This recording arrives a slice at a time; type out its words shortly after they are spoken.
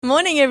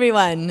Morning,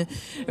 everyone.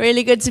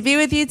 Really good to be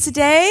with you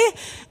today.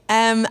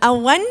 I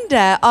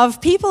wonder,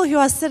 of people who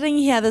are sitting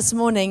here this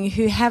morning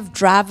who have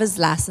driver's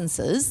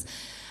licenses,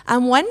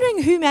 I'm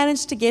wondering who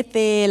managed to get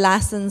their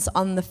license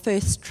on the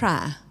first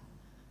try.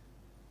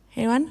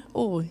 Anyone?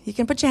 Oh, you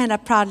can put your hand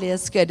up proudly.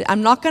 That's good.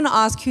 I'm not going to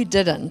ask who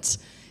didn't.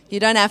 You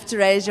don't have to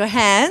raise your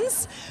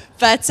hands.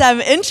 But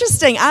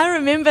interesting. I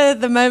remember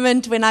the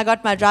moment when I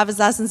got my driver's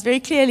license very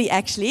clearly,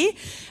 actually.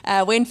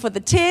 Went for the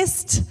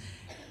test.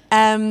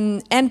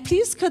 And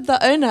please, could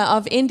the owner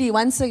of ND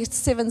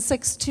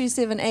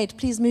 1676278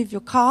 please move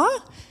your car?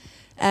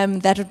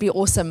 That would be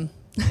awesome.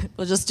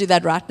 We'll just do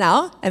that right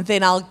now, and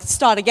then I'll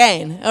start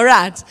again. All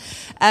right.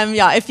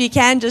 If you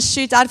can, just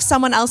shoot out. If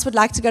someone else would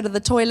like to go to the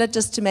toilet,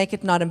 just to make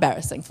it not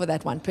embarrassing for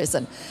that one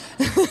person.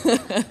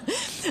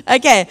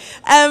 Okay.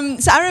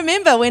 So I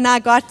remember when I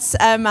got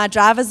my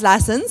driver's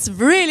license,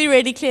 really,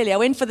 really clearly. I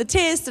went for the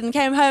test and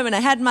came home, and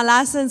I had my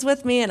license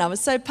with me, and I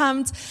was so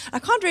pumped. I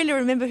can't really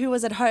remember who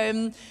was at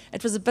home.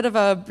 It was a bit of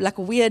a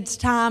weird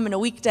time and a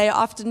weekday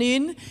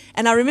afternoon.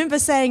 And I remember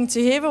saying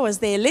to whoever was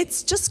there,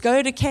 let's just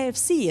go to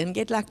KFC and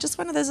get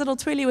just one of those little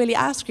Twirly Willy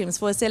ice creams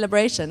for a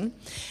celebration.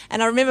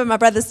 And I remember my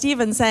brother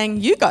Stephen saying,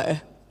 you go,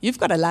 you've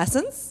got a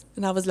license.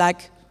 And I was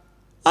like,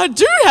 I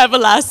do have a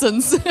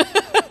license.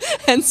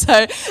 And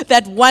so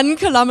that 1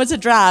 kilometer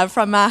drive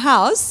from my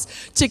house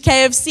to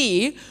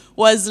KFC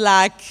was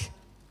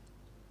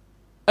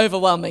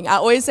overwhelming. I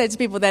always say to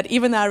people that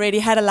even though I already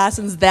had a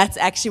license, that's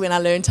actually when I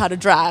learned how to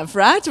drive,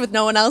 right? With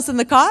no one else in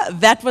the car,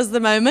 that was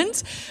the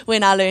moment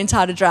when I learned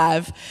how to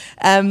drive.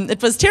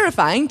 It was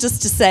terrifying,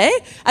 just to say.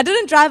 I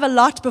didn't drive a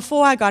lot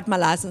before I got my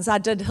license. I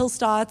did hill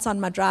starts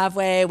on my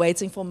driveway,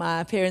 waiting for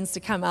my parents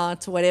to come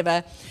out or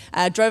whatever.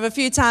 I drove a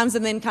few times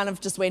and then kind of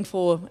just went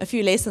for a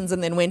few lessons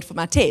and then went for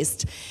my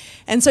test.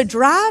 And so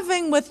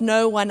driving with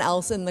no one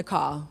else in the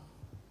car,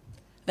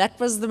 that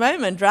was the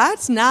moment,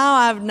 right? Now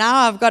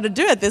I've got to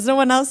do it. There's no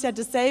one else here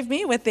to save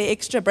me with the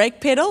extra brake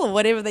pedal or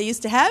whatever they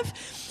used to have.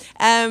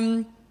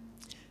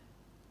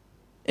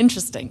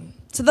 Interesting.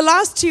 So the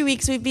last 2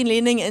 weeks we've been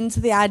leaning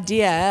into the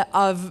idea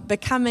of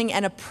becoming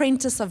an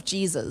apprentice of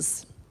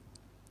Jesus.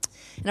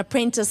 An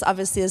apprentice,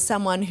 obviously, is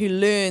someone who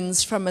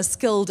learns from a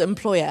skilled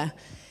employer.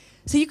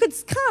 So you could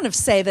kind of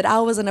say that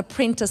I was an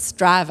apprentice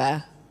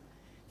driver.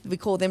 We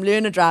call them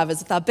learner drivers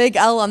with our big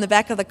L on the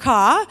back of the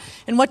car.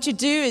 And what you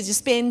do is you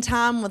spend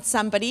time with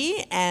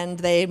somebody and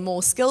they're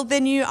more skilled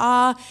than you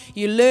are.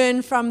 You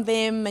learn from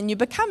them and you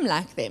become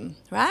like them,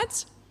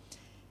 right?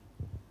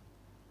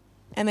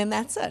 And then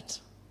that's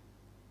it.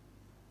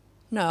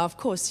 No, of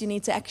course, you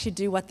need to actually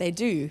do what they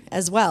do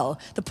as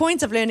well. The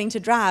point of learning to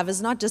drive is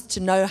not just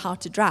to know how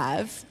to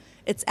drive.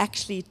 It's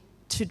actually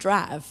to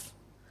drive.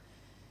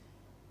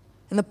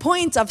 And the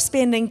point of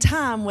spending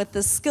time with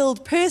the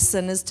skilled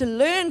person is to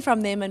learn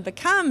from them and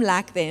become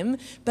like them,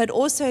 but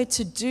also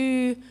to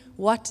do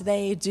what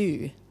they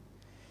do.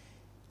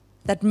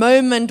 That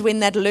moment when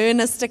that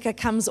learner sticker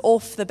comes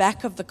off the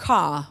back of the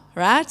car,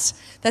 right?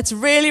 That's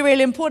really,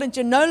 really important.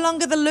 You're no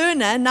longer the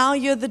learner, now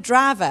you're the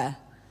driver.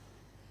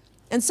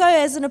 And so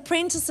as an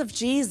apprentice of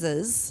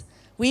Jesus,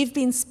 we've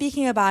been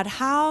speaking about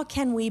how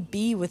can we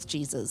be with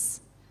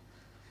Jesus?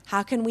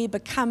 How can we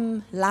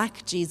become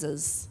like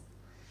Jesus?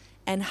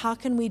 And how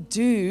can we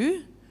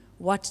do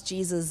what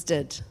Jesus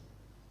did?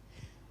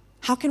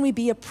 How can we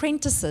be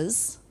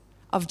apprentices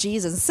of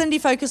Jesus? Cindy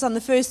focused on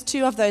the first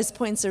 2 of those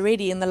points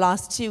already in the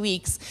last 2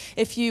 weeks.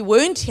 If you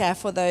weren't here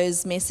for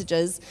those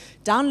messages,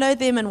 download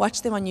them and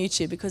watch them on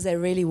YouTube because they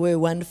really were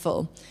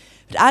wonderful.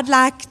 But I'd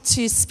like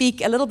to speak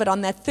a little bit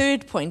on that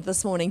third point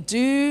this morning,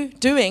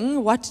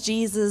 doing what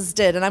Jesus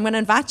did. And I'm going to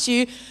invite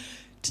you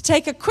to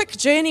take a quick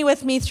journey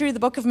with me through the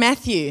book of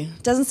Matthew.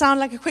 Doesn't sound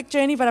like a quick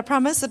journey, but I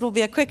promise it will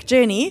be a quick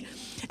journey.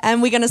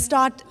 And we're going to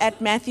start at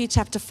Matthew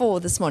chapter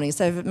 4 this morning.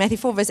 So Matthew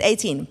 4, verse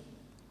 18.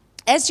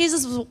 As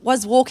Jesus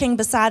was walking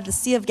beside the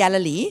Sea of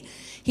Galilee,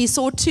 he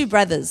saw 2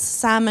 brothers,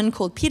 Simon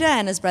called Peter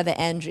and his brother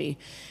Andrew.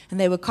 And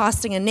they were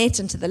casting a net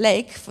into the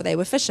lake, for they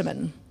were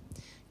fishermen.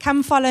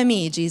 Come follow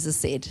me, Jesus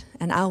said,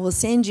 and I will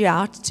send you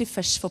out to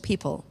fish for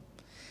people.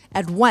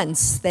 At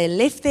once they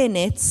left their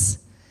nets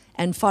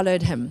and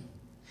followed him.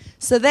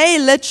 So they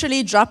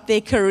literally dropped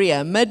their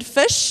career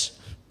mid-fish,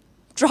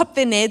 dropped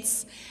their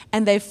nets,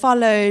 and they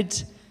followed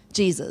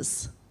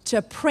Jesus to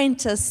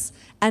apprentice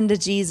under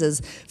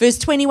Jesus. Verse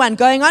 21,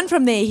 going on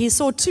from there, he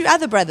saw 2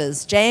 other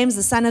brothers, James,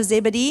 the son of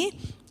Zebedee,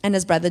 and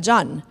his brother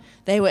John.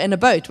 They were in a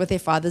boat with their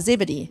father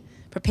Zebedee,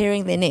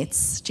 preparing their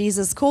nets.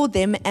 Jesus called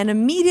them, and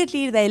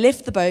immediately they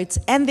left the boat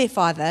and their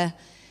father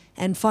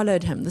and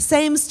followed him. The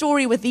same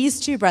story with these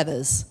 2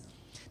 brothers.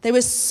 They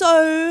were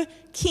so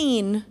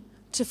keen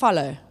to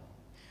follow.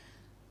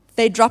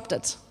 They dropped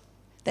it.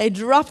 They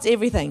dropped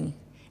everything,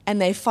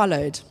 and they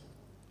followed.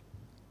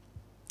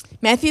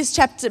 Matthew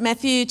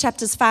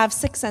chapters 5,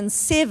 6, and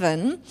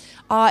 7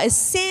 are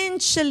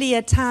essentially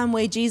a time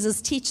where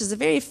Jesus teaches a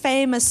very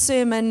famous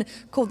sermon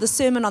called the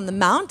Sermon on the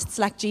Mount. It's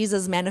like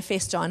Jesus'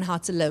 manifesto on how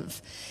to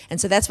live.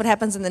 And so that's what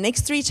happens in the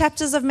next 3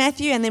 chapters of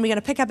Matthew, and then we're going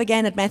to pick up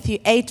again at Matthew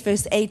 8,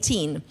 verse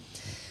 18.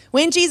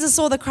 When Jesus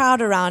saw the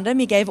crowd around him,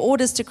 he gave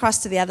orders to cross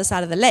to the other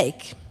side of the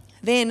lake.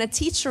 Then a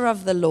teacher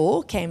of the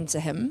law came to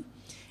him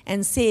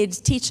and said,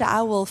 "Teacher,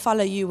 I will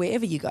follow you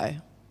wherever you go."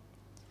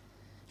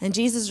 And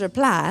Jesus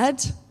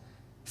replied,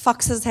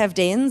 "Foxes have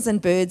dens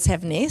and birds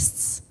have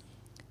nests,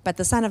 but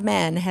the Son of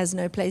Man has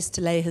no place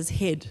to lay his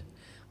head."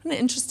 What an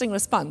interesting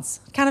response.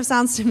 It kind of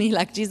sounds to me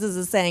like Jesus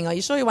is saying, "Are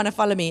you sure you want to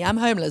follow me? I'm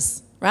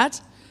homeless,"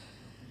 right?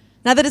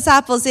 Now the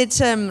disciples said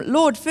to him,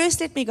 "Lord, first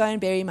let me go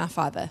and bury my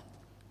father."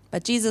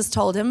 But Jesus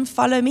told him,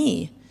 "Follow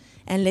me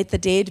and let the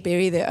dead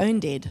bury their own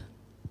dead."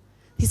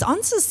 These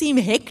answers seem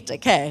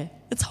hectic, eh?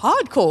 It's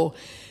hardcore.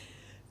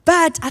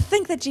 But I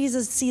think that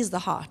Jesus sees the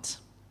heart.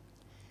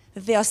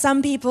 That there are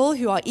some people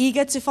who are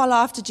eager to follow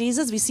after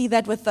Jesus. We see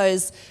that with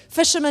those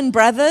fishermen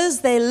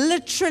brothers. They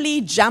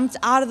literally jumped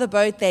out of the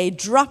boat. They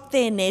dropped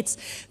their nets.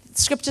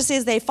 Scripture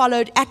says they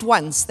followed at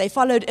once. They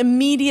followed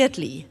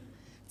immediately.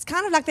 It's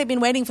kind of like they've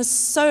been waiting for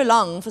so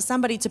long for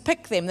somebody to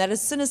pick them that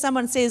as soon as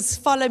someone says,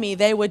 "Follow me,"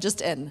 they were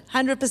just in.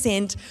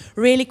 100%,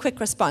 really quick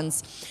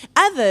response.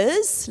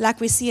 Others, like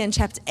we see in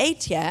chapter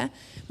 8 here,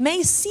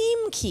 may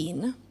seem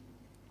keen,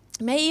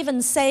 may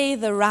even say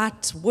the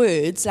right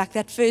words, like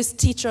that first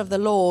teacher of the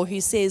law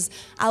who says,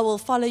 "I will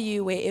follow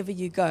you wherever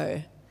you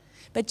go."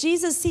 But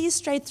Jesus sees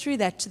straight through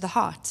that to the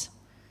heart.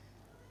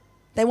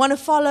 They want to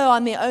follow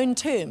on their own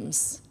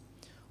terms.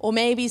 Or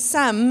maybe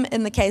some,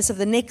 in the case of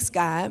the next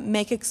guy,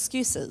 make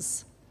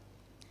excuses.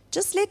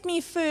 Just let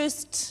me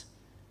first,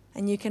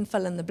 and you can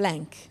fill in the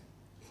blank.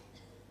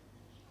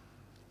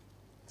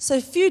 So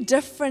a few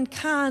different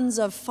kinds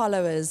of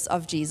followers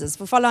of Jesus.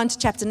 We'll follow on to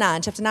chapter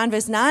 9. Chapter 9,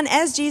 verse 9.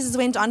 As Jesus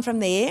went on from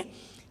there,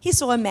 he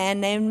saw a man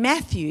named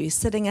Matthew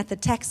sitting at the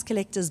tax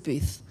collector's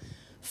booth.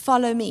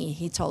 "Follow me,"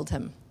 he told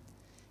him.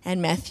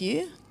 And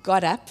Matthew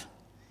got up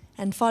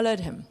and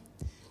followed him.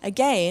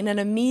 Again, an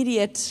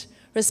immediate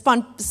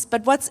response.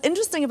 But what's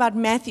interesting about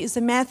Matthew is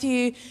that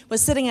Matthew was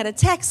sitting at a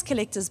tax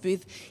collector's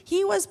booth.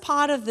 He was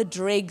part of the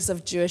dregs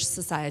of Jewish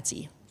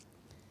society.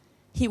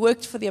 He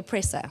worked for the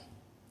oppressor.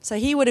 So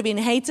he would have been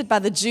hated by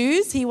the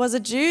Jews. He was a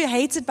Jew,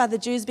 hated by the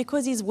Jews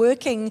because he's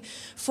working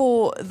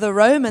for the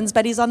Romans,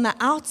 but he's on the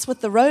outs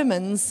with the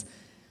Romans,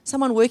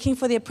 someone working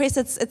for the oppressor.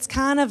 It's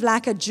kind of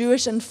like a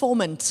Jewish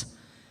informant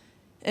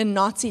in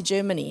Nazi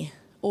Germany,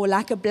 or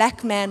like a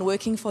black man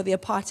working for the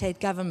apartheid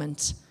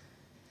government.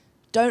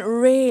 Don't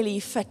really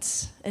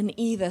fit in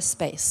either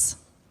space.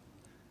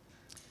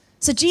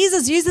 So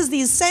Jesus uses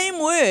these same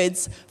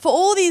words for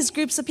all these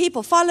groups of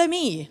people. "Follow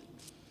me."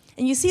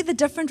 And you see the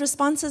different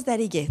responses that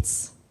he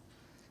gets.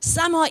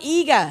 Some are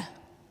eager.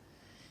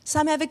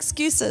 Some have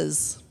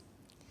excuses.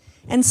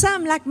 And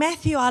some, like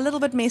Matthew, are a little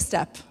bit messed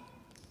up.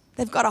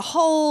 They've got a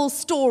whole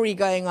story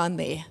going on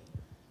there.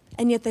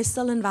 And yet they're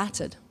still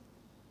invited.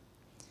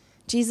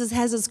 Jesus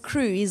has his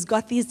crew. He's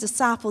got these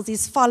disciples,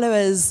 these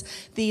followers,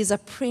 these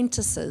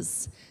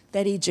apprentices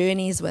that he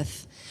journeys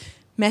with.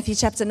 Matthew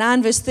chapter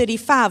 9, verse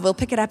 35, we'll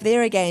pick it up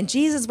there again.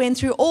 Jesus went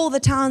through all the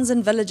towns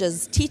and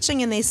villages,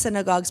 teaching in their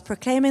synagogues,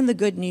 proclaiming the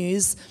good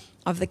news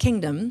of the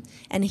kingdom,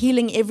 and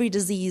healing every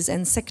disease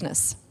and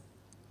sickness.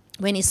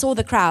 When he saw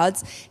the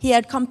crowds, he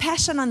had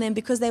compassion on them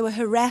because they were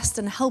harassed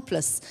and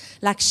helpless,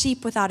 like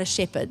sheep without a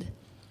shepherd.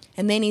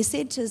 And then he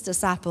said to his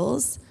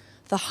disciples,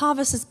 "The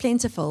harvest is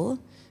plentiful,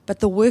 but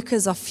the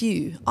workers are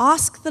few.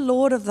 Ask the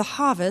Lord of the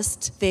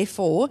harvest,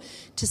 therefore,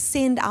 to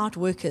send out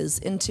workers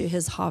into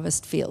his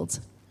harvest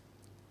field."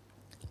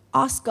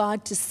 Ask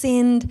God to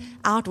send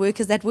out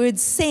workers. That word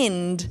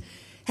 "send"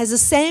 has the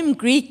same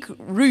Greek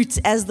root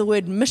as the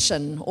word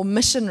mission or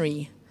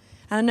missionary.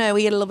 I know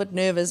we get a little bit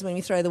nervous when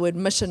we throw the word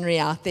missionary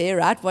out there,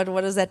 right? What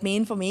does that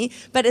mean for me?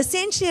 But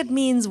essentially it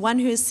means one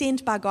who is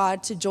sent by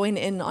God to join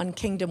in on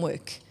kingdom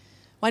work.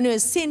 One who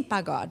is sent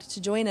by God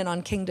to join in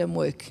on kingdom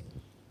work.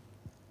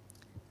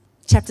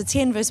 Chapter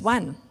 10, verse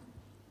 1.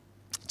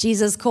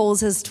 Jesus calls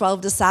his 12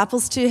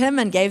 disciples to him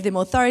and gave them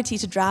authority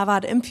to drive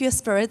out impure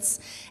spirits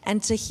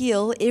and to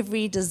heal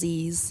every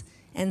disease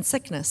and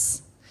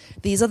sickness.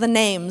 These are the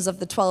names of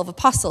the 12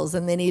 apostles,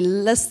 and then he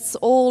lists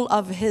all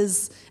of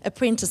his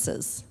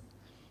apprentices.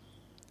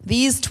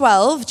 These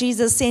 12,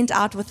 Jesus sent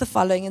out with the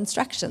following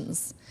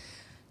instructions.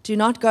 "Do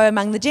not go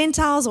among the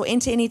Gentiles or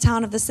enter any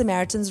town of the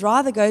Samaritans.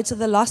 Rather go to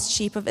the lost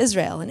sheep of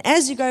Israel. And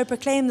as you go,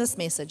 proclaim this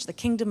message: the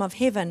kingdom of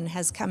heaven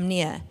has come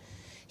near.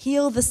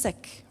 Heal the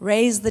sick,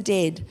 raise the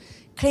dead,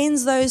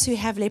 cleanse those who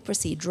have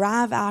leprosy,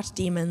 drive out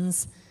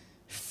demons.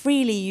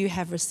 Freely you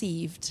have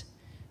received,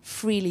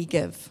 freely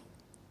give."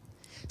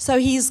 So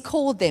he's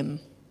called them.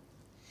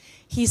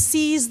 He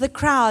sees the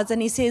crowds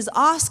and he says,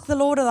 "Ask the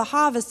Lord of the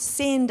harvest to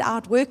send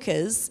out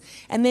workers."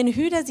 And then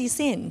who does he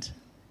send?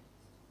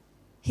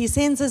 He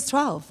sends his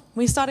 12.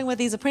 We're starting with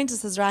these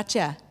apprentices right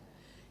here.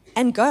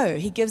 And go.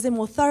 He gives them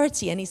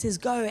authority and he says,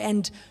 "Go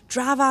and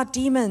drive out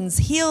demons,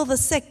 heal the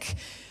sick,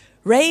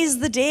 raise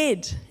the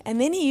dead."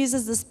 And then he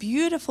uses this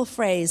beautiful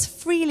phrase,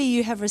 "Freely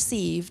you have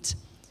received,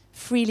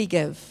 freely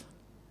give."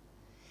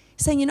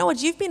 He's saying, you know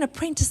what, you've been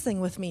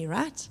apprenticing with me,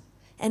 right?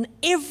 And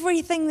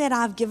everything that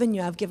I've given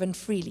you, I've given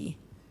freely.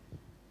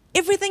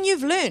 Everything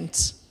you've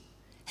learned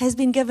has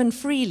been given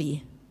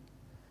freely.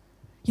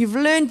 You've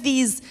learned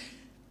these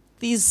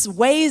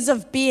ways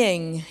of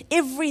being.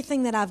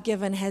 Everything that I've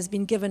given has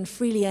been given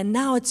freely, and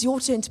now it's your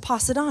turn to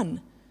pass it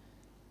on.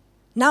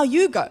 Now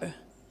you go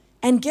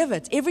and give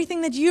it.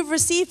 Everything that you've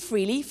received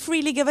freely,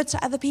 freely give it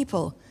to other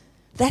people.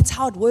 That's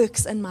how it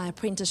works in my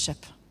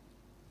apprenticeship.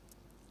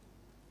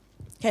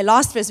 Okay,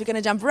 last verse, we're going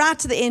to jump right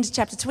to the end,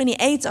 chapter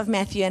 28 of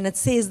Matthew, and it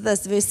says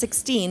this, verse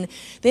 16.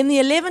 Then the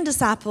 11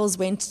 disciples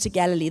went to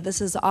Galilee. This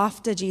is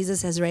after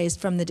Jesus has raised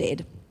from the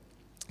dead,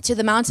 to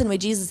the mountain where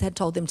Jesus had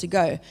told them to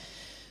go.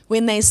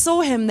 When they saw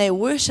him, they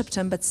worshipped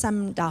him, but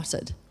some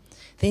doubted.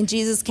 Then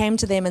Jesus came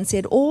to them and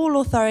said, all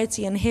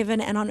authority in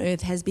heaven and on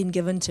earth has been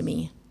given to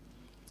me.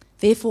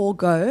 Therefore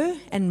go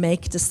and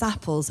make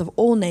disciples of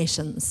all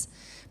nations,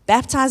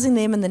 baptizing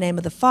them in the name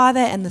of the Father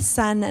and the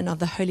Son and of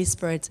the Holy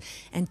Spirit,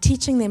 and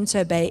teaching them to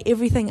obey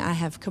everything I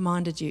have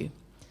commanded you.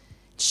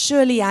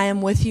 Surely I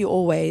am with you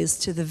always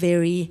to the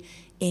very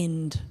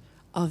end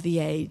of the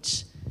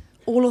age.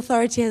 All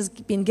authority has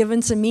been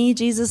given to me,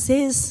 Jesus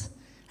says,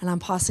 and I'm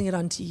passing it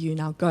on to you.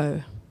 Now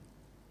go.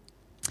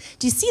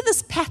 Do you see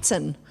this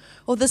pattern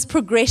or this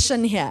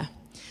progression here?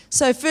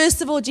 So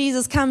first of all,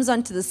 Jesus comes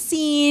onto the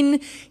scene.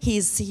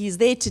 He's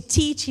there to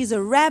teach. He's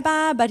a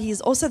rabbi, but he's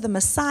also the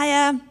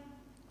Messiah.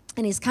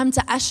 And he's come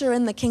to usher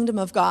in the kingdom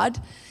of God.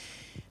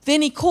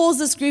 Then he calls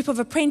this group of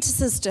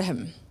apprentices to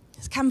him. He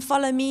says, come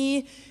follow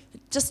me.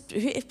 Just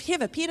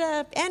whoever,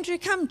 Peter, Andrew,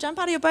 come, jump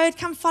out of your boat,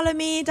 come follow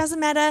me, doesn't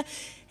matter,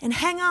 and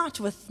hang out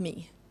with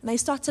me. And they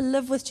start to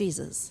live with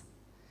Jesus.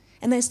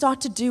 And they start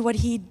to do what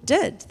he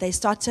did. They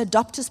start to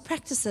adopt his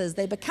practices.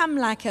 They become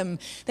like him.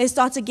 They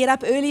start to get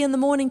up early in the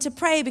morning to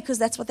pray because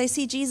that's what they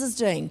see Jesus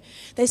doing.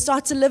 They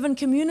start to live in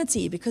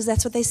community because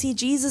that's what they see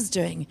Jesus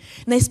doing.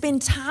 And they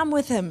spend time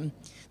with him.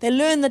 They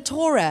learn the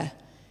Torah.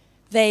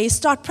 They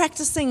start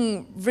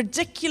practicing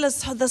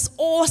this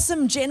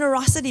awesome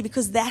generosity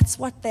because that's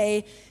what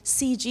they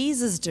see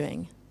Jesus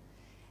doing.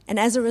 And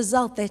as a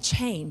result, they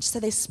change. So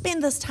they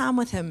spend this time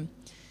with him.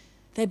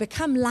 They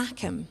become like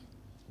him.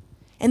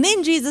 And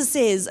then Jesus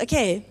says,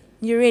 okay,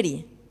 you're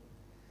ready.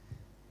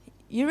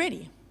 You're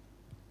ready.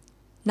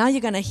 Now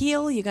you're going to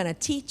heal, you're going to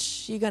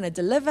teach, you're going to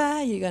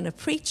deliver, you're going to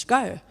preach,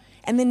 go.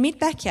 And then meet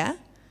back here.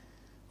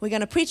 We're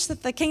going to preach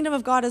that the kingdom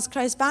of God is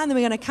close by, and then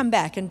we're going to come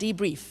back and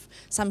debrief.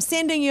 So I'm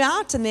sending you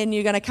out, and then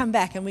you're going to come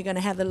back, and we're going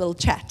to have a little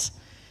chat.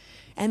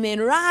 And then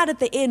right at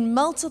the end,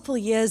 multiple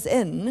years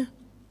in,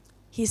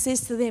 he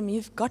says to them,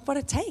 you've got what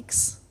it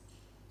takes.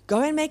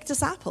 Go and make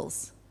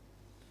disciples.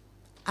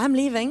 I'm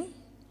leaving,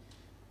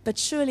 but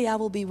surely I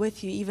will be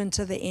with you even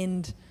to the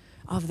end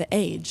of the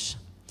age.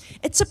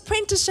 It's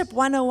apprenticeship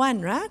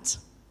 101, right?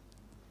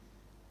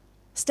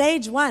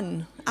 Stage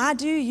 1, I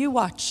do, you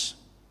watch.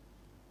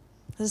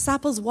 The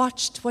disciples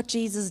watched what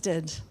Jesus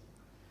did.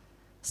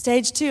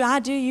 Stage 2, I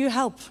do, you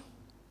help.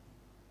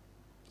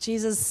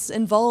 Jesus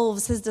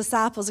involves his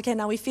disciples. Okay,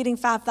 now we're feeding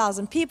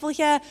 5,000 people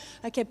here.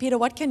 Okay, Peter,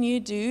 what can you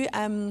do?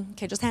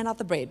 Okay, just hand out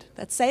the bread.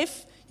 That's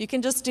safe. You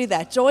can just do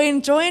that.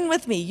 Join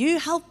with me. You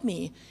help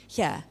me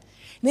here.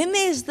 And then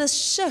there's this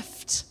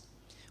shift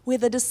where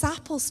the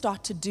disciples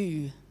start to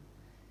do,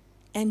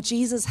 and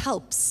Jesus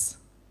helps.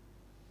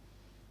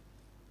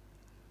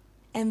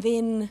 And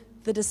then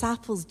the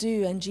disciples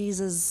do, and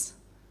Jesus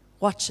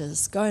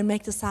watches. Go and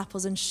make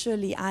disciples, and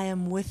surely I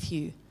am with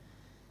you,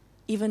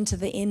 even to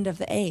the end of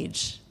the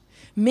age.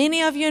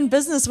 Many of you in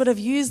business would have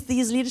used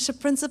these leadership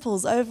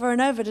principles over and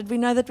over. Did we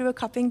know that we were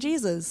copying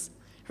Jesus?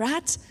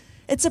 Right?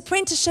 It's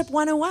apprenticeship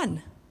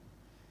 101.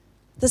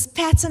 This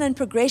pattern and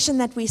progression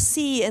that we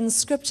see in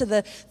Scripture,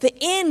 the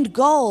end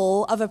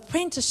goal of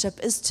apprenticeship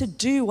is to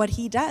do what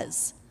he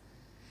does.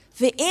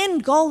 The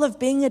end goal of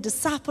being a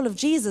disciple of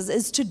Jesus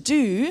is to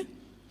do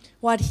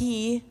what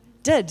he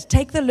did.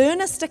 Take the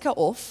learner sticker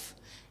off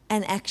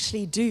and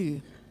actually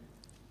do.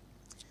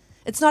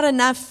 It's not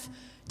enough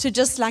to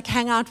just like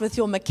hang out with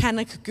your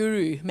mechanic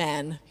guru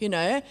man,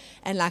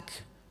 and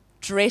like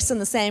dress in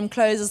the same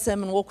clothes as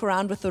him and walk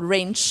around with a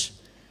wrench.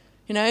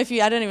 I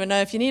don't even know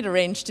if you need a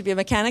wrench to be a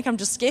mechanic. I'm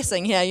just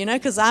guessing here,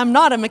 because I'm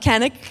not a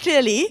mechanic,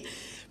 clearly.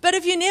 But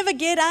if you never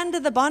get under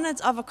the bonnet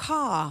of a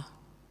car,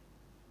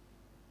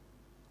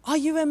 are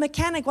you a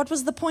mechanic? What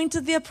was the point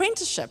of the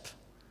apprenticeship?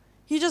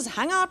 You just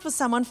hung out with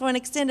someone for an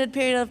extended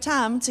period of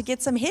time to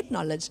get some head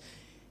knowledge.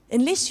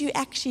 Unless you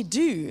actually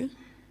do,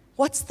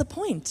 what's the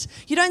point?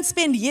 You don't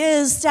spend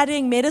years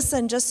studying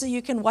medicine just so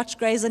you can watch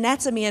Grey's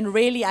Anatomy and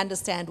really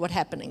understand what's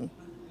happening.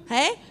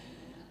 Hey?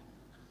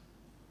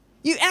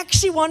 You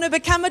actually want to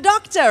become a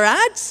doctor,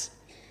 right?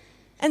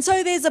 And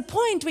so there's a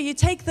point where you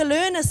take the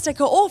learner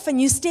sticker off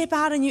and you step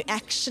out and you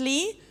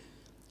actually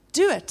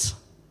do it.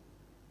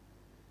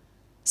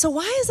 So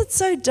why is it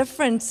so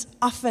different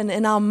often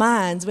in our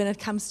minds when it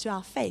comes to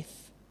our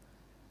faith?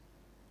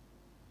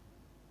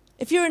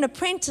 If you're an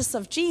apprentice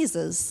of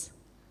Jesus,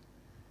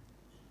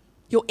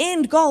 your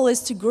end goal is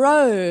to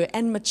grow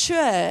and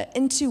mature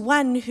into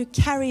one who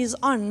carries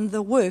on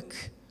the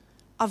work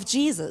of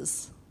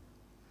Jesus.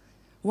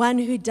 One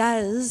who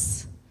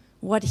does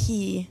what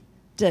he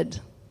did.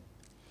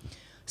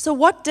 So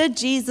what did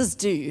Jesus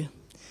do?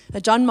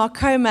 John Mark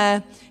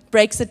Comer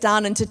breaks it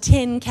down into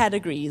 10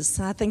 categories.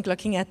 I think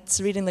looking at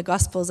reading the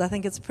Gospels, I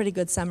think it's a pretty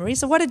good summary.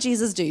 So what did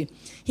Jesus do?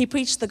 He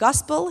preached the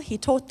gospel, he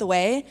taught the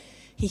way,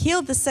 he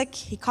healed the sick,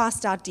 he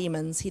cast out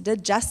demons, he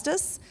did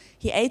justice,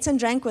 he ate and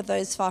drank with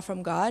those far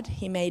from God,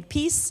 he made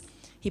peace,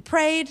 he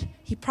prayed,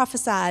 he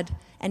prophesied,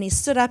 and he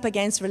stood up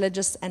against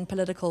religious and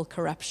political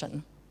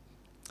corruption.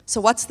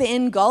 So what's the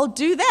end goal?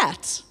 Do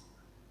that.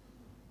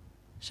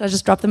 Should I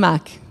just drop the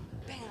mic?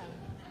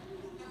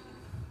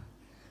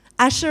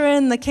 Usher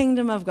in the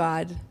kingdom of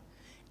God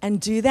and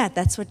do that.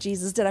 That's what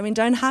Jesus did. I mean,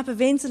 don't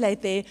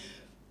hyperventilate there,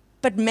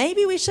 but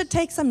maybe we should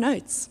take some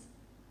notes.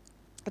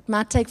 It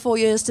might take 4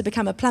 years to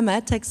become a plumber.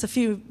 It takes a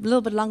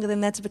little bit longer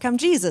than that to become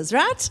Jesus,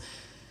 right?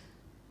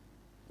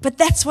 But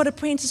that's what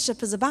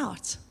apprenticeship is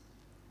about.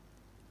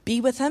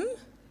 Be with him,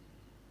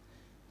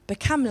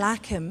 become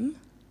like him,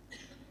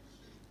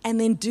 and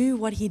then do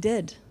what he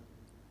did.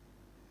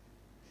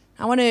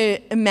 I want to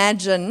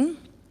imagine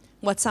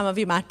what some of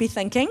you might be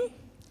thinking.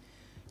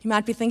 You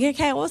might be thinking,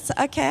 okay,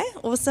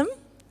 awesome.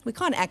 We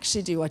can't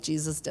actually do what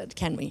Jesus did,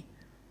 can we?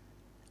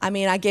 I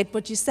mean, I get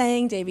what you're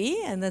saying,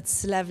 Debbie, and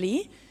that's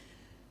lovely.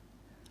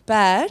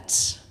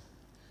 But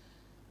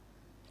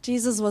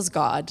Jesus was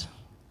God.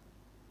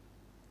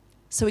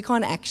 So we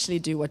can't actually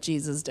do what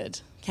Jesus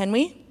did, can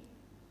we?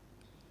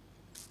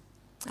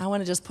 I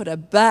want to just put a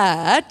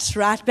but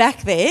right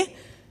back there.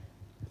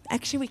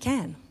 Actually, we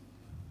can.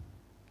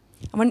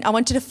 I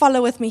want you to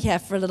follow with me here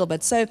for a little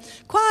bit. So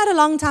quite a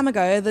long time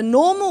ago, the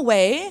normal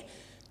way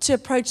to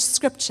approach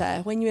Scripture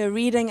when you were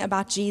reading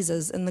about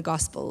Jesus in the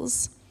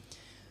Gospels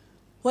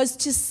was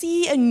to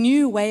see a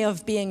new way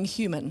of being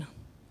human.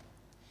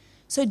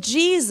 So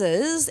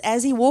Jesus,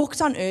 as he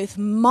walked on earth,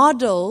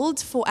 modeled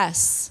for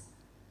us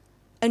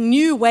a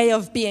new way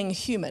of being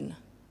human,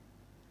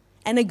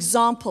 an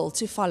example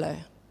to follow.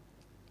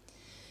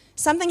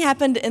 Something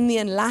happened in the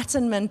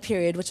Enlightenment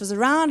period, which was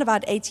around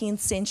about 18th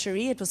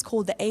century. It was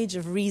called the Age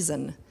of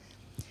Reason.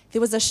 There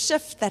was a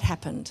shift that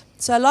happened.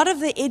 So a lot of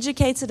the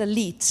educated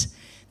elite,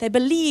 they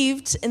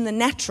believed in the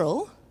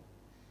natural,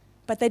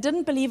 but they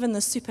didn't believe in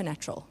the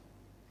supernatural.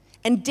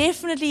 And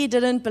definitely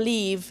didn't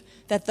believe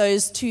that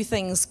those two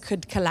things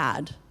could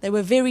collide. They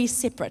were very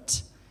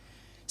separate.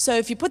 So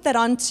if you put that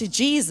on to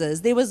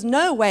Jesus, there was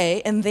no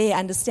way in their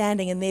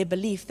understanding and their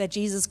belief that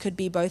Jesus could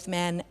be both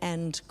man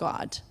and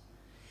God.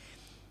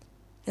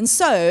 And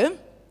so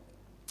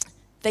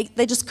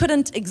they just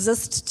couldn't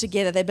exist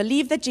together. They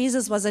believed that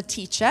Jesus was a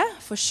teacher,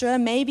 for sure,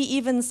 maybe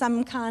even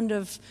some kind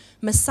of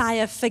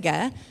Messiah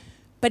figure,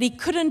 but he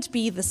couldn't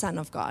be the Son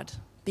of God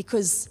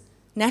because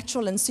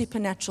natural and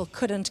supernatural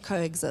couldn't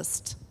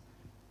coexist.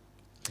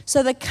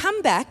 So the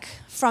comeback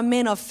from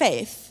men of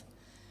faith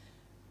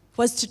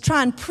was to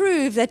try and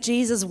prove that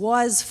Jesus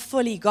was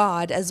fully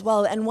God as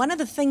well. And one of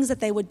the things that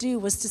they would do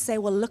was to say,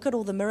 well, look at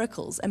all the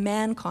miracles. A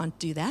man can't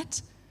do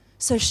that.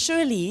 So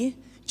surely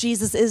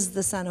Jesus is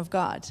the Son of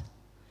God.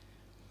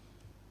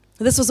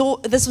 This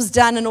was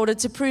done in order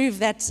to prove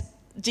that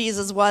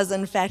Jesus was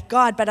in fact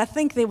God. But I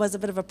think there was a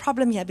bit of a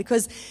problem here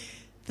because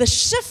the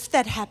shift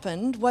that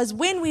happened was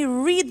when we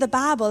read the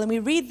Bible and we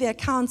read the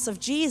accounts of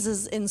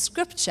Jesus in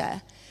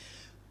Scripture,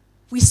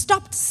 we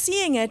stopped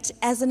seeing it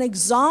as an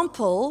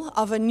example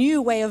of a new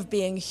way of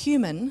being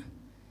human.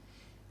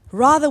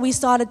 Rather, we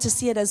started to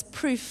see it as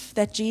proof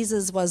that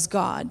Jesus was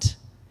God,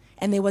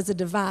 and there was a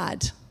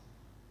divide.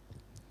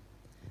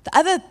 The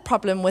other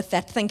problem with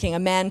that thinking, a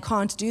man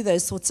can't do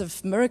those sorts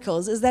of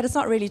miracles, is that it's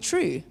not really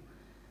true.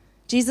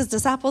 Jesus'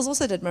 disciples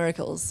also did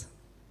miracles.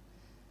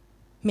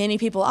 Many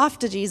people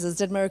after Jesus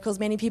did miracles.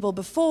 Many people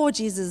before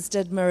Jesus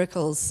did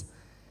miracles.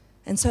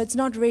 And so it's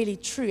not really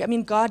true. I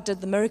mean, God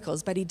did the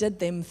miracles, but he did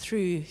them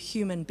through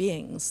human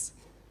beings.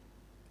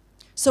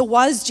 So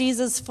was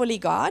Jesus fully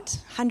God?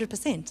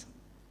 100%.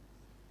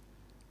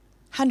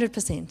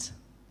 100%.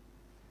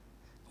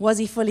 Was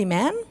he fully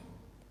man?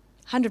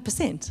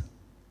 100%.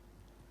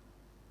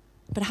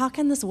 But how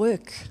can this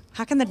work?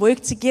 How can that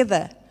work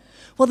together?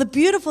 Well, the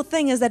beautiful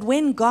thing is that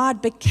when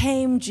God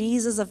became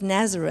Jesus of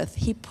Nazareth,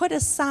 he put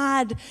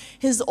aside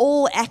his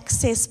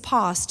all-access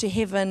pass to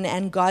heaven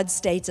and God's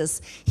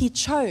status. He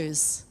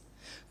chose.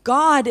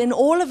 God, in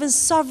all of his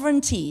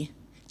sovereignty,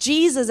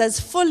 Jesus as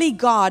fully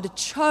God,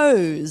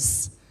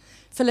 chose.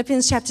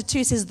 Philippians chapter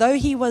 2 says, though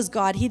he was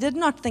God, he did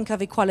not think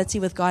of equality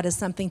with God as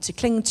something to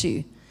cling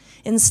to.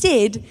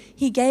 Instead,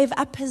 he gave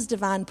up his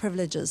divine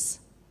privileges.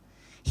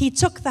 He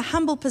took the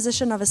humble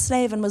position of a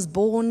slave and was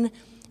born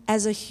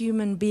as a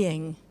human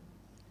being.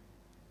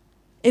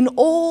 In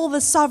all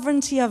the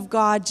sovereignty of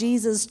God,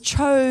 Jesus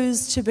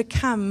chose to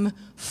become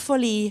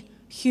fully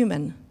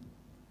human.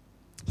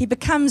 He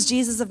becomes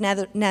Jesus of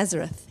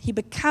Nazareth. He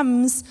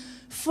becomes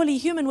fully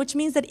human, which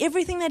means that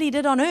everything that he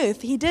did on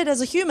earth, he did as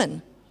a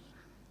human,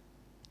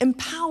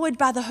 empowered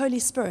by the Holy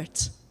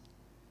Spirit,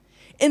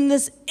 in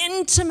this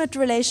intimate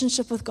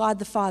relationship with God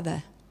the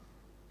Father.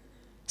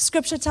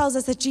 Scripture tells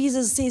us that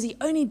Jesus says he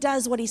only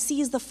does what he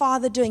sees the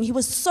Father doing. He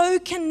was so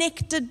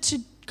connected to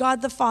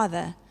God the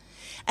Father,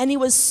 and he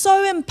was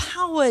so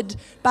empowered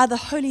by the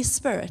Holy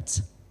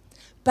Spirit,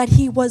 but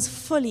he was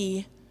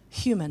fully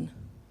human.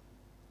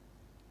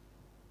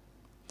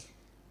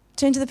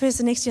 Turn to the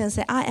person next to you and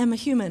say, I am a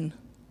human.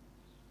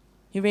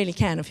 You really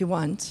can if you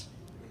want.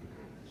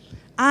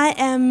 I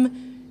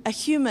am a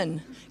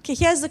human. Okay,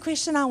 here's the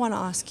question I want to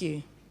ask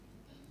you.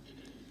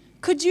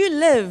 Could you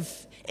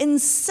live in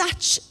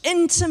such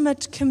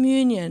intimate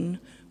communion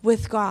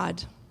with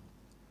God?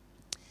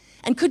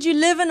 And could you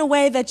live in a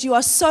way that you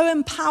are so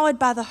empowered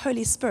by the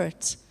Holy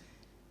Spirit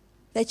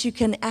that you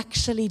can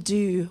actually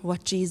do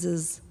what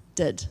Jesus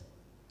did?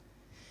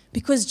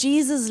 Because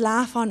Jesus'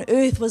 life on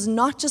earth was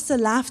not just a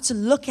life to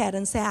look at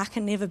and say, I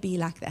can never be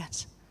like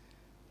that.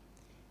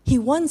 He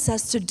wants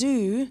us to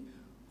do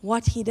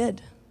what he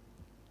did.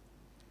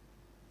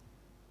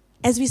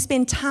 As we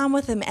spend time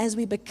with him, as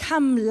we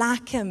become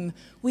like him,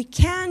 we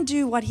can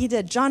do what he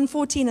did. John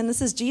 14, and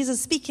this is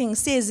Jesus speaking,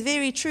 says,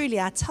 very truly,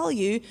 I tell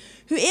you,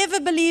 whoever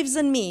believes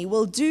in me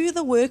will do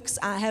the works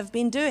I have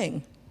been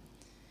doing.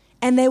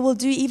 And they will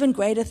do even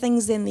greater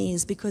things than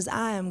these, because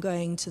I am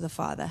going to the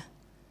Father.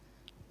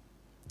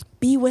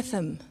 Be with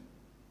him.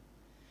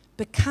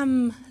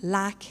 Become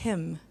like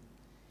him.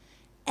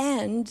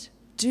 And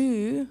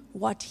do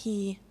what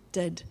he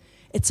did.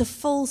 It's a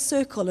full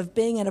circle of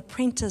being an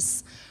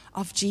apprentice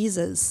of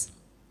Jesus.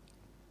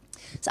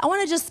 So I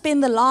want to just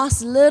spend the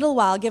last little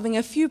while giving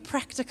a few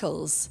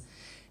practicals.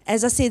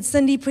 As I said,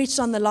 Cindy preached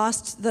on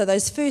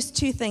those first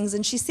two things,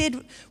 and she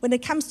said when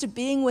it comes to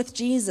being with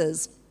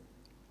Jesus,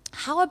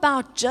 how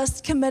about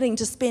just committing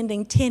to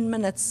spending 10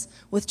 minutes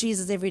with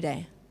Jesus every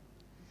day?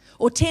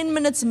 Or 10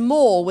 minutes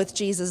more with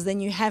Jesus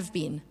than you have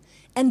been.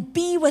 And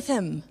be with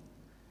him.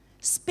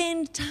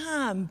 Spend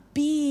time.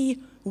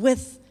 Be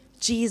with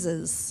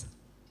Jesus.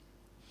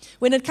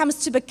 When it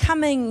comes to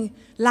becoming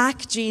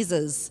like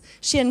Jesus,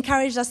 she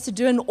encouraged us to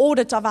do an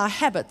audit of our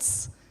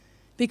habits.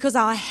 Because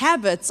our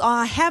habits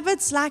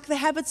like the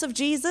habits of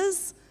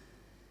Jesus?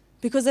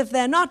 Because if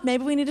they're not,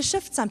 maybe we need to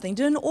shift something,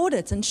 do an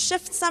audit and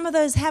shift some of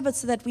those habits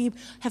so that we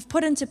have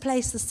put into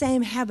place the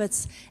same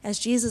habits as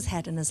Jesus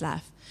had in his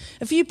life.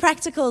 A few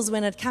practicals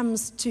when it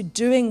comes to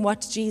doing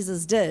what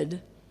Jesus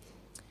did.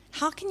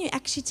 How can you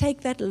actually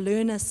take that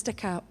learner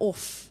sticker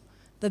off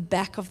the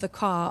back of the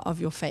car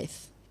of your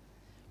faith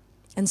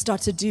and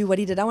start to do what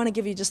he did? I want to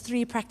give you just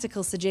 3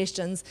 practical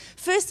suggestions.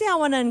 Firstly, I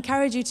want to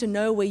encourage you to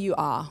know where you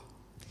are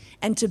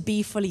and to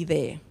be fully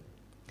there.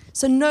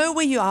 So know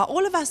where you are.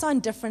 All of us are in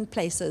different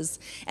places.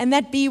 And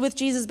that be with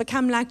Jesus,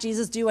 become like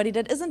Jesus, do what he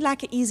did, isn't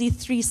like an easy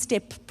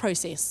 3-step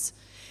process.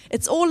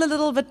 It's all a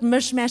little bit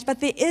mishmash, but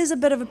there is a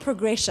bit of a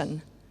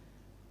progression.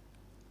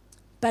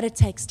 But it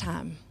takes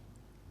time.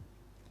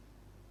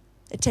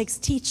 It takes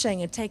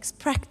teaching, it takes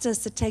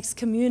practice, it takes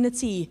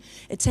community,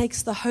 it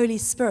takes the Holy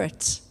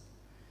Spirit.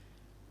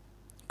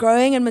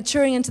 Growing and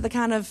maturing into the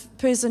kind of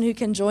person who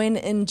can join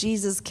in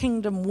Jesus'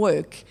 kingdom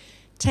work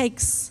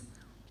takes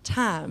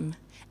time.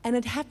 And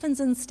it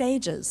happens in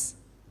stages.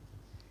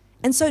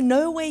 And so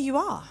know where you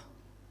are.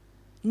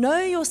 Know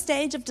your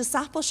stage of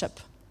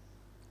discipleship.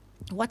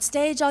 What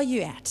stage are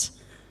you at?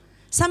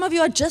 Some of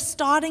you are just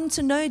starting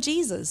to know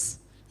Jesus.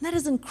 And that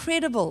is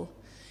incredible.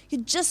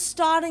 You're just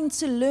starting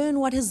to learn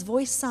what his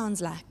voice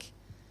sounds like.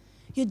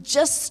 You're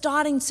just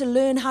starting to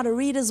learn how to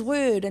read his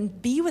word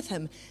and be with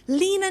him.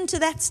 Lean into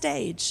that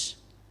stage.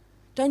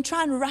 Don't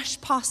try and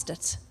rush past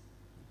it.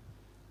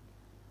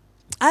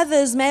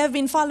 Others may have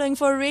been following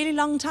for a really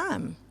long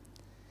time.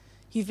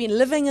 You've been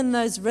living in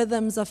those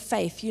rhythms of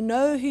faith. You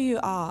know who you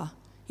are.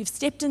 You've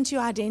stepped into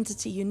your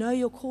identity. You know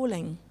your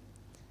calling.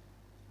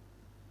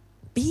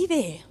 Be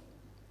there.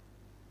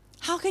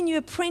 How can you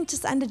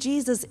apprentice under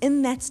Jesus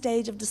in that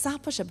stage of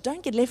discipleship?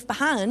 Don't get left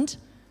behind.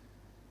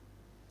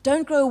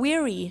 Don't grow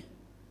weary.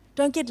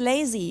 Don't get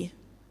lazy.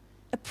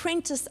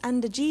 Apprentice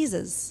under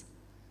Jesus.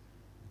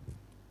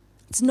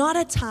 It's not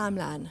a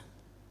timeline.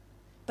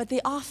 But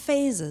there are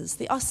phases,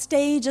 there are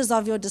stages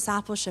of your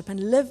discipleship,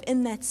 and live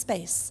in that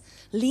space.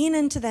 Lean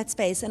into that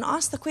space and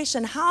ask the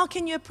question, how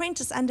can you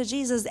apprentice under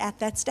Jesus at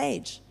that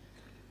stage?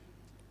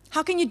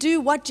 How can you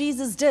do what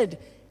Jesus did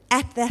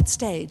at that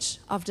stage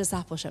of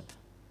discipleship?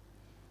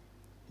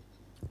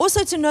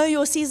 Also to know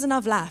your season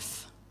of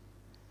life.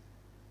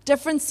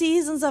 Different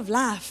seasons of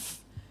life.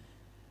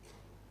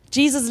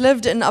 Jesus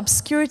lived in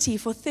obscurity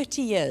for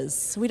 30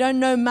 years. We don't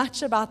know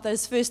much about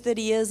those first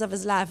 30 years of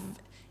his life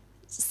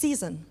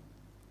season.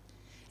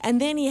 And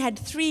then he had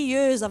 3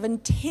 years of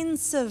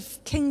intensive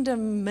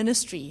kingdom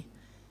ministry,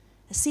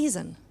 a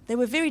season. They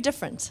were very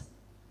different.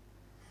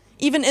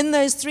 Even in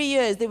those 3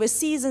 years, there were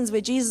seasons where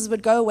Jesus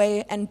would go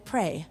away and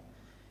pray.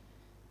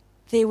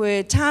 There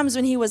were times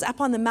when he was up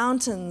on the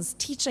mountains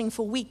teaching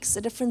for weeks,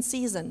 a different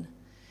season.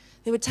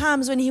 There were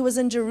times when he was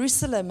in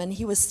Jerusalem and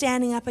he was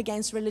standing up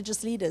against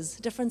religious leaders,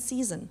 a different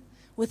season,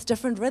 with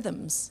different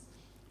rhythms.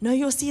 Know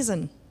your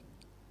season.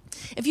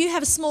 If you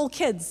have small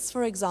kids,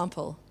 for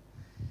example,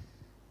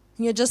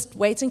 you're just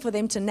waiting for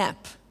them to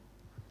nap,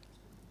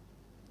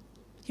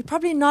 you're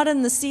probably not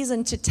in the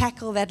season to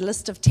tackle that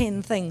list of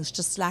 10 things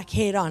just like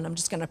head on. I'm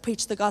just going to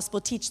preach the gospel,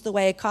 teach the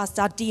way, cast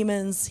out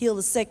demons, heal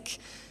the sick.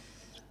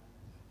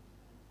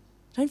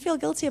 Don't feel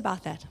guilty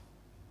about that.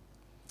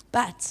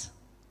 But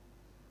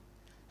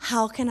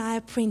how can I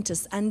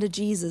apprentice under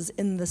Jesus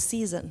in this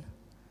season?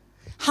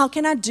 How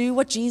can I do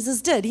what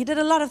Jesus did? He did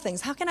a lot of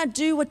things. How can I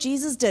do what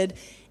Jesus did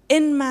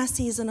in my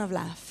season of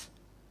life?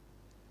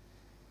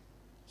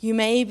 You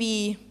may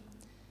be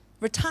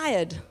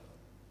retired.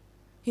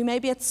 You may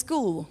be at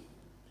school.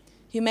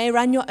 You may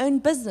run your own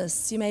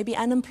business. You may be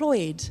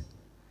unemployed.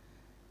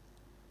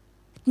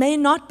 It may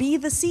not be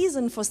the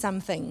season for some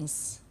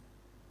things.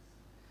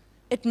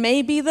 It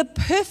may be the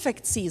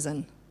perfect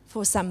season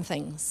for some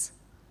things.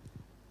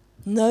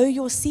 Know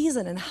your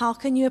season, and how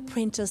can you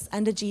apprentice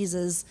under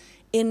Jesus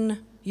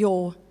in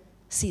your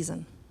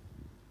season?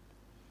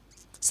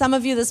 Some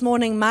of you this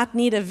morning might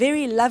need a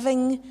very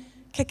loving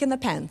kick in the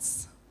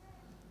pants.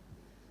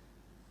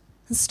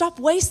 And stop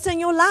wasting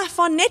your life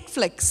on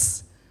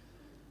Netflix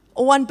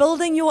or on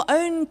building your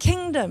own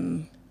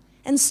kingdom,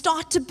 and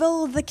start to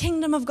build the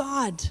kingdom of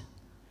God.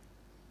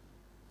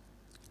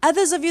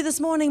 Others of you this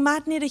morning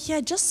might need to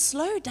hear, just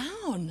slow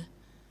down.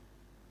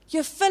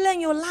 You're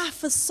filling your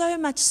life with so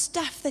much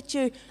stuff that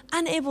you're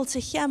unable to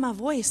hear my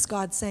voice,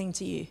 God's saying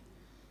to you.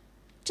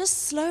 Just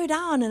slow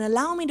down and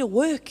allow me to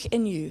work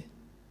in you.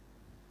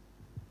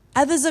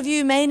 Others of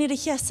you may need to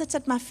hear, sit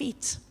at my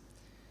feet.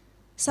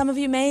 Some of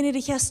you may need to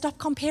hear, stop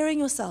comparing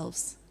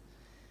yourselves.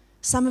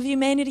 Some of you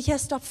may need to hear,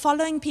 stop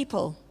following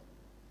people.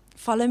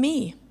 Follow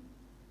me.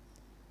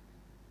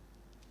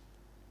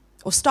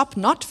 Or stop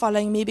not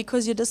following me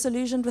because you're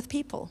disillusioned with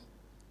people.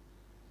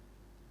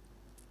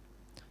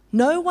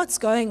 Know what's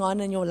going on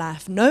in your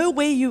life. Know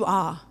where you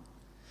are.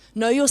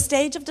 Know your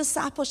stage of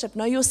discipleship.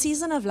 Know your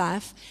season of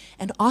life.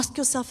 And ask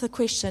yourself the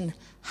question,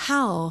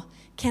 how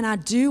can I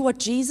do what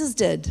Jesus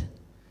did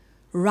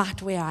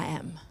right where I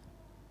am?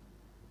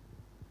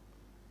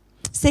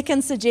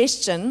 Second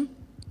suggestion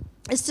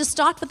is to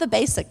start with the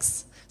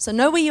basics. So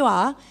know where you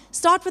are.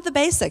 Start with the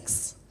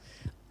basics.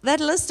 That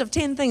list of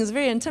 10 things is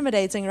very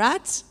intimidating,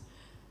 right?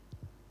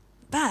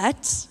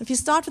 But if you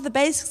start with the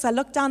basics, I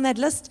look down that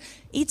list,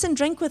 eat and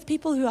drink with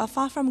people who are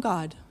far from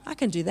God. I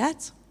can do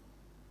that.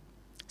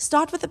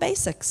 Start with the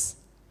basics.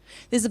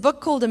 There's a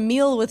book called A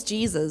Meal with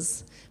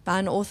Jesus by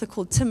an author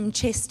called Tim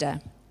Chester.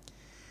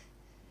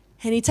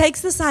 And he takes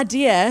this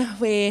idea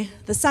where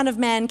the Son of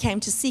Man came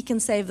to seek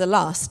and save the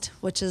lost,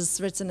 which is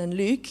written in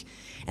Luke,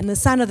 and the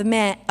Son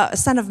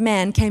of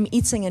Man came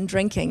eating and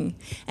drinking.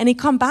 And he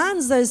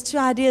combines those two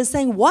ideas,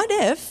 saying, what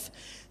if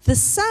the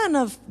Son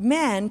of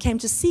Man came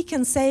to seek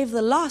and save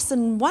the lost?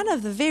 And one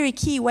of the very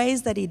key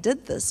ways that he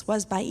did this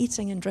was by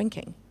eating and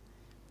drinking.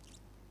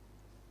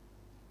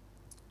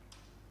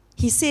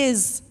 He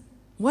says,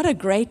 what a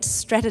great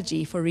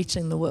strategy for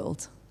reaching the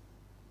world.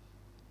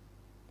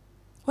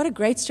 What a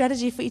great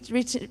strategy for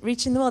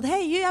reaching the world.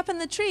 Hey, you up in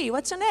the tree,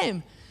 what's your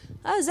name?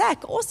 Oh,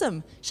 Zach,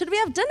 awesome. Should we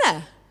have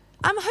dinner?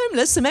 I'm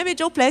homeless, so maybe at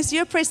your place,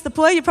 you oppress the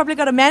poor, you probably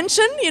got a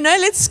mansion,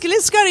 let's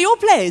go to your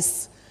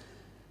place.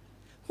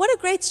 What a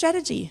great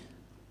strategy.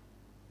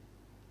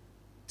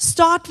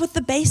 Start with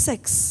the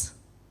basics.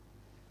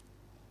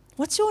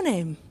 What's your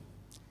name?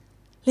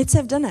 Let's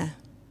have dinner.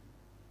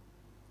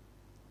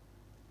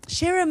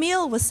 Share a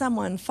meal with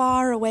someone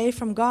far away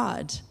from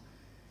God.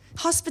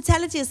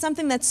 Hospitality is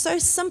something that's so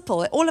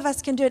simple. All of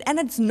us can do it, and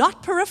it's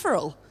not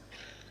peripheral.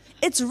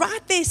 It's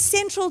right there,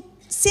 central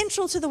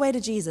to the way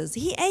to Jesus.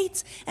 He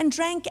ate and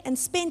drank and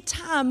spent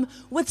time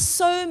with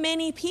so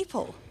many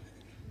people.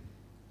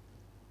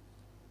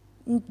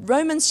 In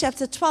Romans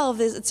chapter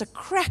 12, it's a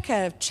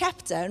cracker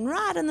chapter, and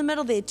right in the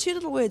middle there, 2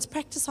 little words,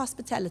 practice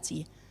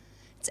hospitality.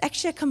 It's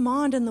actually a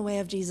command in the way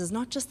of Jesus,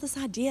 not just this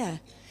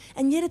idea.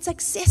 And yet it's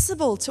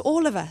accessible to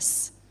all of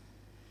us.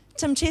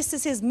 Tim Chester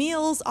says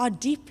meals are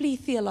deeply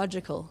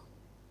theological.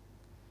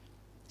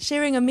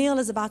 Sharing a meal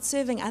is about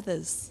serving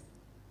others.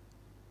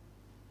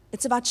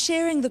 It's about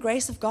sharing the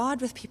grace of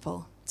God with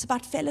people. It's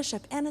about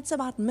fellowship, and it's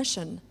about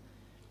mission.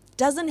 It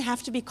doesn't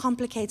have to be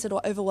complicated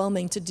or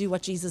overwhelming to do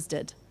what Jesus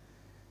did.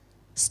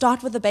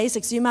 Start with the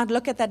basics. You might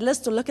look at that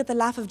list or look at the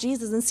life of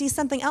Jesus and see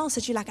something else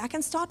that you're like, I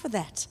can start with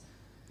that.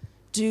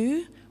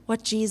 Do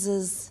what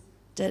Jesus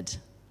did.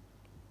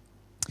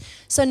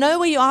 So know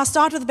where you are,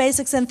 start with the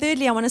basics, and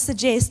thirdly, I want to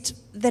suggest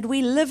that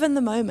we live in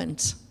the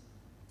moment.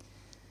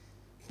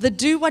 The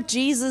do what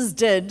Jesus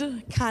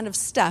did kind of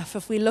stuff,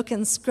 if we look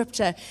in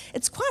Scripture,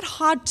 it's quite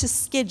hard to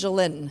schedule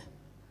in.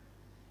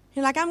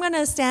 You're like, I'm going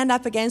to stand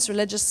up against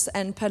religious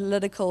and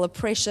political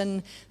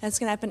oppression. That's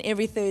going to happen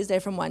every Thursday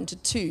from 1 to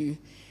 2.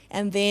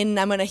 And then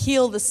I'm going to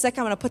heal the sick.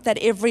 I'm going to put that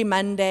every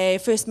Monday,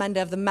 first Monday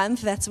of the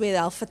month. That's where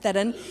they'll fit that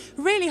in.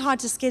 Really hard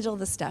to schedule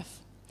the stuff.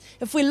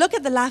 If we look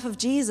at the life of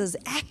Jesus,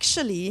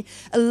 actually,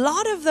 a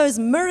lot of those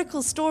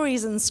miracle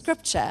stories in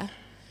Scripture,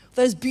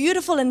 those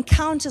beautiful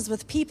encounters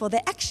with people,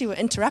 they actually were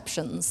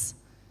interruptions.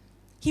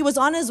 He was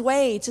on his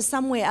way to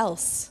somewhere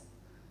else.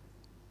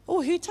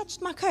 Oh, who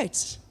touched my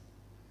coat?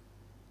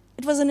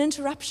 It was an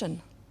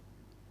interruption.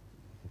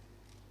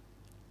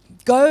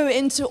 Go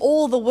into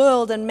all the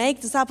world and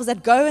make disciples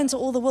that go into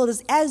all the world.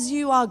 Is as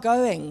you are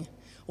going.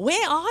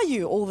 Where are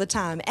you all the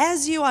time?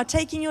 As you are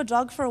taking your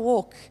dog for a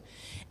walk.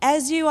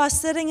 As you are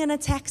sitting in a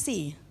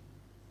taxi.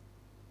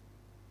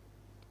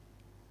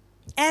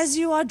 As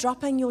you are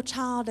dropping your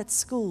child at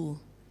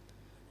school.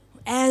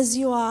 As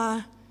you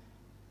are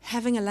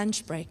having a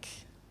lunch break,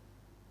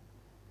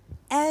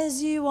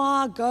 as you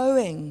are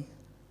going,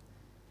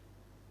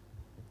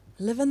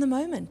 live in the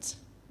moment.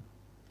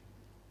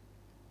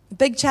 A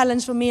big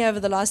challenge for me over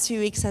the last few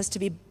weeks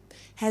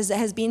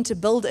has been to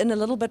build in a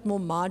little bit more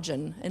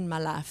margin in my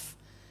life.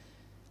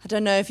 I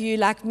don't know if you,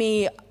 like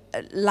me,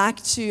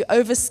 like to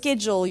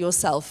overschedule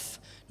yourself.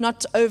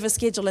 Not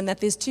overschedule in that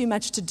there's too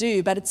much to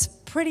do, but it's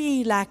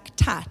pretty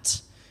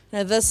tight.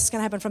 This is going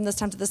to happen from this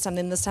time to this time,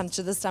 then this time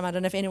to this time. I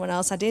don't know if anyone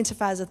else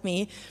identifies with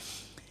me.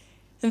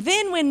 And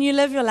then when you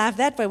live your life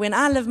that way, when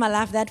I live my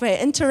life that way,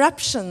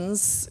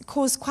 interruptions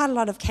cause quite a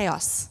lot of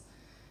chaos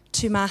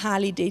to my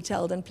highly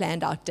detailed and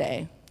planned out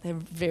day. They're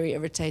very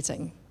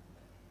irritating.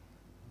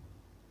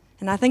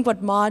 And I think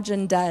what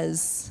margin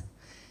does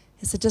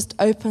is it just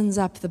opens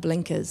up the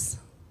blinkers.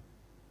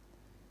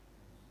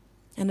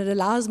 And it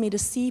allows me to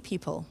see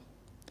people.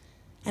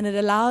 And it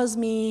allows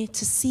me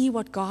to see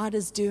what God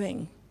is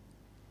doing.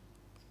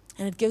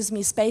 And it gives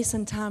me space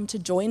and time to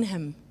join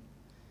Him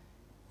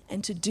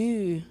and to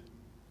do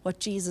what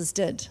Jesus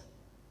did.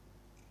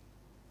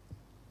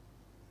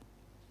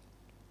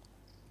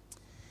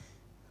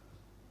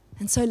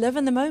 And so live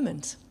in the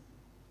moment.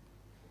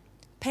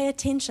 Pay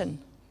attention.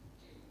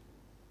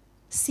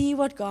 See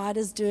what God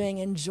is doing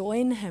and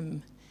join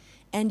Him.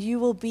 And you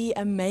will be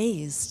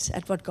amazed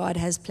at what God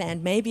has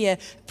planned. Maybe a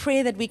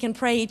prayer that we can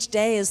pray each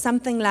day is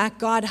something like,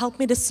 God, help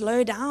me to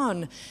slow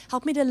down.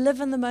 Help me to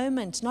live in the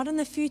moment, not in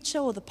the future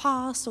or the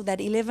past or that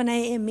 11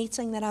 a.m.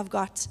 meeting that I've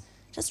got.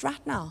 Just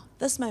right now,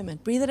 this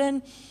moment. Breathe it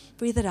in,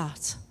 breathe it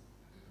out.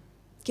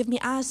 Give me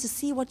eyes to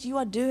see what you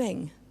are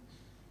doing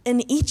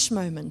in each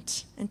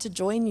moment and to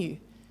join you.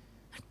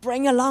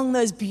 Bring along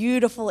those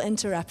beautiful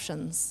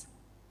interruptions.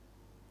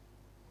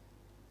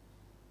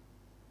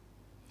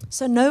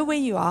 So know where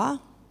you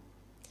are,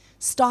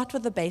 start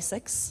with the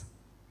basics,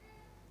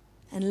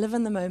 and live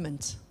in the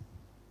moment.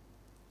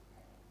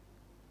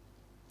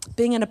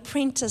 Being an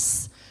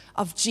apprentice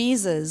of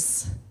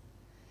Jesus,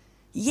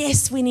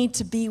 yes, we need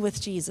to be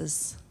with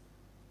Jesus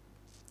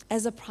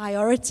as a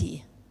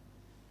priority.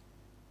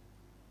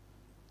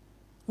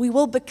 We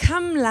will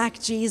become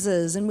like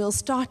Jesus, and we'll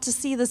start to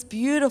see this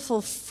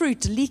beautiful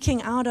fruit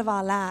leaking out of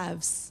our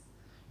lives.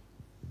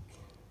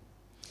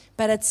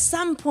 But at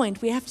some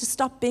point, we have to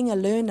stop being a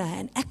learner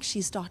and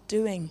actually start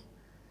doing.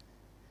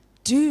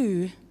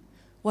 Do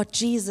what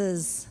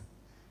Jesus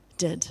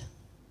did.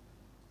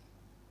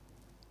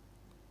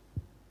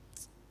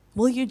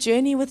 Will you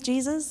journey with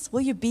Jesus?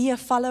 Will you be a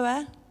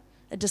follower,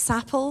 a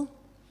disciple,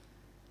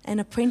 an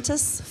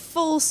apprentice,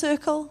 full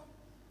circle?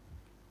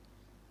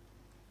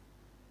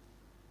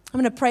 I'm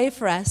going to pray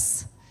for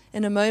us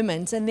in a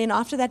moment, and then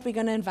after that, we're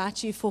going to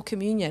invite you for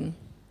communion.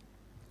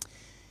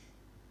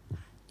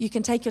 You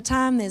can take your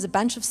time. There's a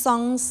bunch of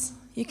songs.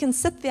 You can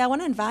sit there. I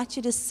want to invite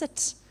you to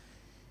sit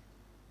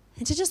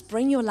and to just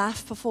bring your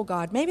life before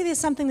God. Maybe there's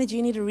something that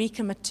you need to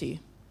recommit to.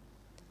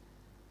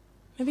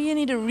 Maybe you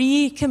need to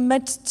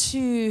recommit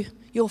to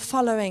your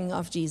following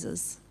of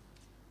Jesus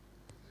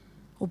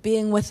or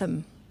being with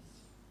Him.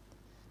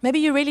 Maybe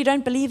you really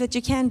don't believe that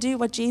you can do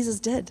what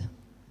Jesus did.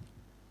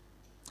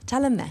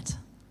 Tell Him that.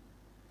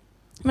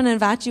 I'm going to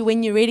invite you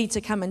when you're ready to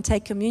come and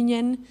take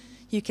communion.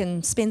 You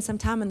can spend some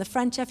time in the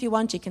front here if you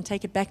want. You can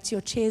take it back to your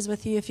chairs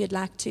with you if you'd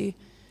like to.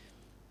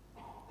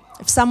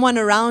 If someone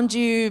around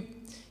you,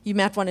 you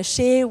might want to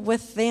share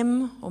with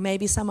them, or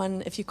maybe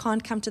someone, if you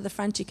can't come to the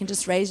front, you can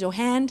just raise your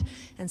hand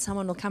and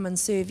someone will come and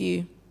serve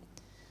you.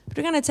 But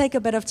we're going to take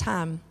a bit of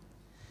time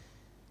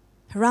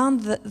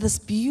around this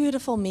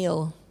beautiful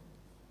meal.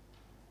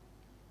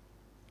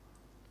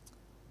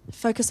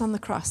 Focus on the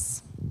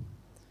cross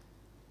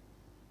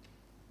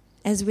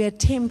as we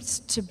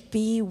attempt to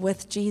be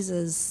with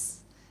Jesus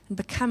and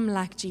become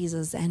like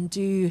Jesus and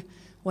do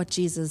what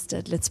Jesus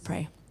did. Let's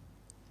pray.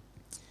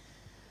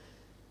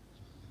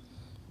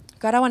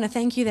 God, I want to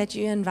thank you that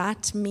you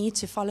invite me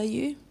to follow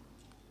you.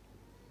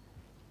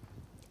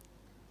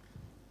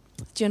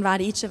 That you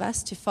invite each of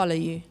us to follow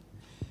you.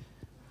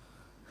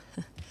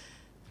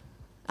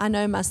 I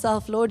know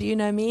myself, Lord, you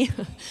know me.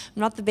 I'm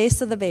not the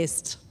best of the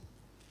best.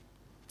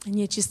 And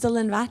yet you still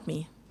invite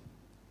me.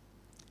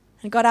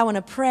 And God, I want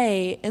to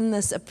pray in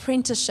this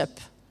apprenticeship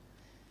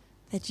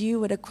that you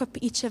would equip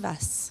each of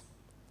us,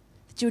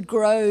 that you would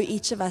grow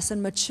each of us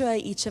and mature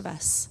each of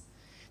us,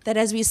 that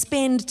as we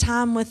spend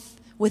time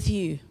with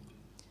you,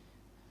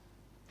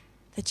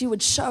 that you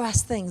would show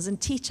us things and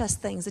teach us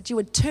things, that you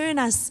would turn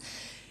us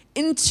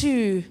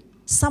into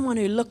someone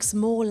who looks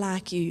more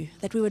like you,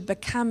 that we would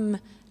become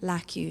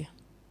like you.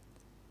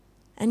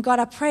 And God,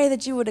 I pray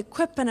that you would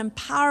equip and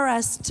empower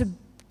us to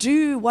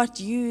do what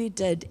you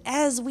did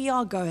as we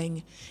are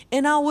going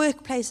in our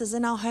workplaces,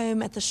 in our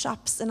home, at the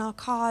shops, in our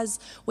cars,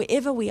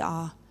 wherever we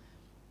are.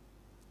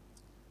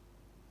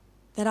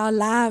 That our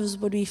lives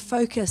would be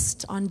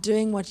focused on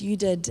doing what you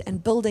did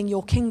and building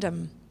your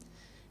kingdom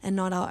and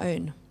not our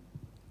own.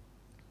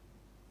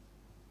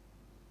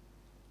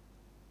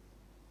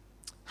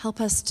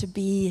 Help us to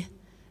be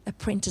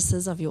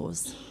apprentices of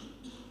yours.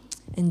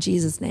 In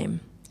Jesus' name,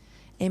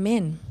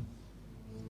 amen.